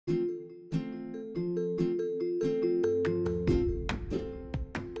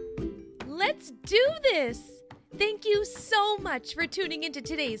Let's do this! Thank you so much for tuning into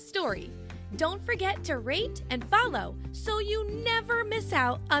today's story. Don't forget to rate and follow so you never miss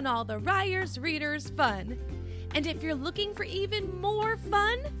out on all the Ryers Readers fun. And if you're looking for even more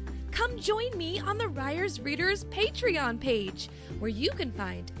fun, come join me on the Ryers Readers Patreon page, where you can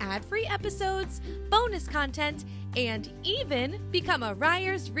find ad-free episodes, bonus content, and even become a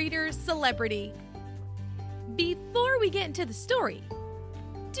Ryers Readers celebrity. Before we get into the story,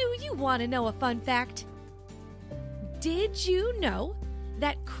 do you want to know a fun fact? Did you know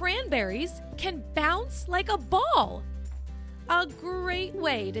that cranberries can bounce like a ball? A great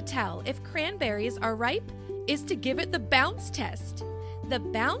way to tell if cranberries are ripe is to give it the bounce test. The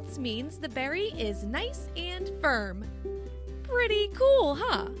bounce means the berry is nice and firm. Pretty cool,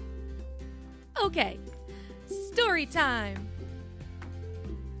 huh? Okay, story time.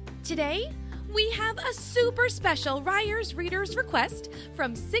 Today, we have a super special Ryers Readers request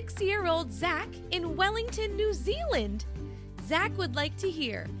from 6-year-old Zach in Wellington, New Zealand. Zach would like to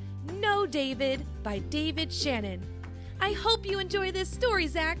hear No David by David Shannon. I hope you enjoy this story,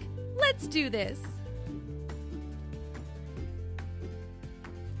 Zach. Let's do this.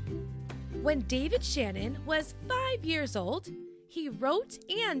 When David Shannon was 5 years old, he wrote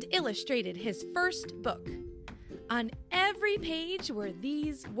and illustrated his first book. On every page were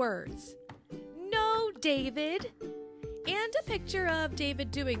these words, No David, and a picture of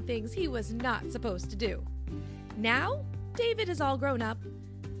David doing things he was not supposed to do. Now, David is all grown up,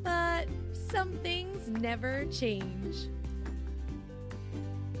 but some things never change.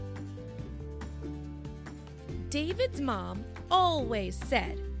 David's mom always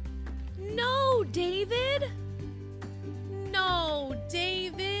said, No, David! No,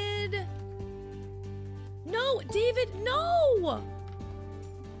 David! No, David, no!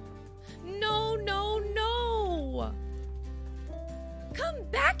 No, no, no! Come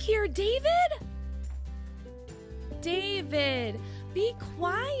back here, David! David, be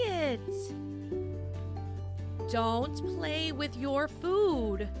quiet! Don't play with your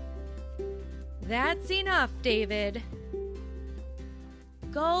food. That's enough, David.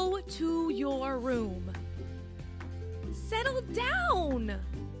 Go to your room. Settle down.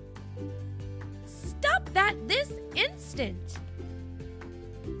 Stop that this instant.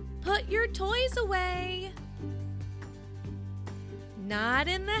 Put your toys away. Not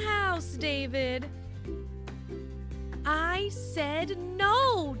in the house, David. I said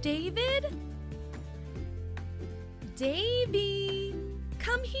no, David. Davy,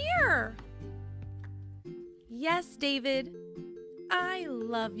 come here. Yes, David. I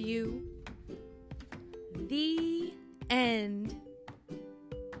love you. The end.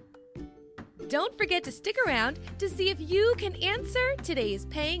 Don't forget to stick around to see if you can answer today's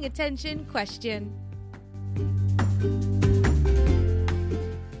paying attention question.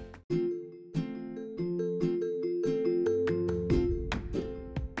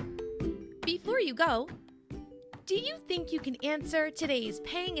 Before you go, do you think you can answer today's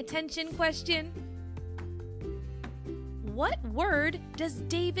paying attention question? What word does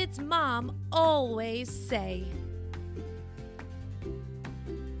David's mom always say?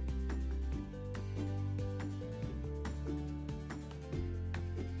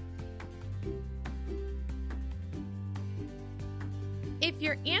 If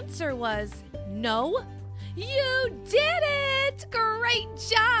your answer was no, you did it! Great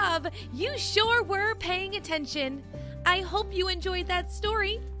job! You sure were paying attention. I hope you enjoyed that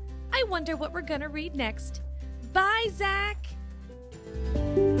story. I wonder what we're gonna read next. Bye, Zach.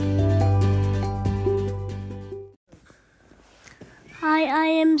 Hi, I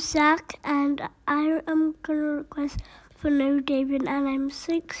am Zach, and I am going to request for No David, and I'm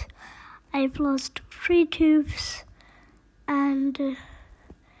 6. I've lost 3 tooths, and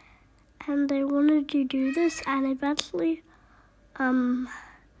I wanted to do this, and I've actually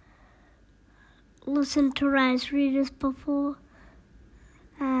listened to Ryers Readers before,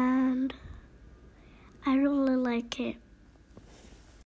 and I really like it.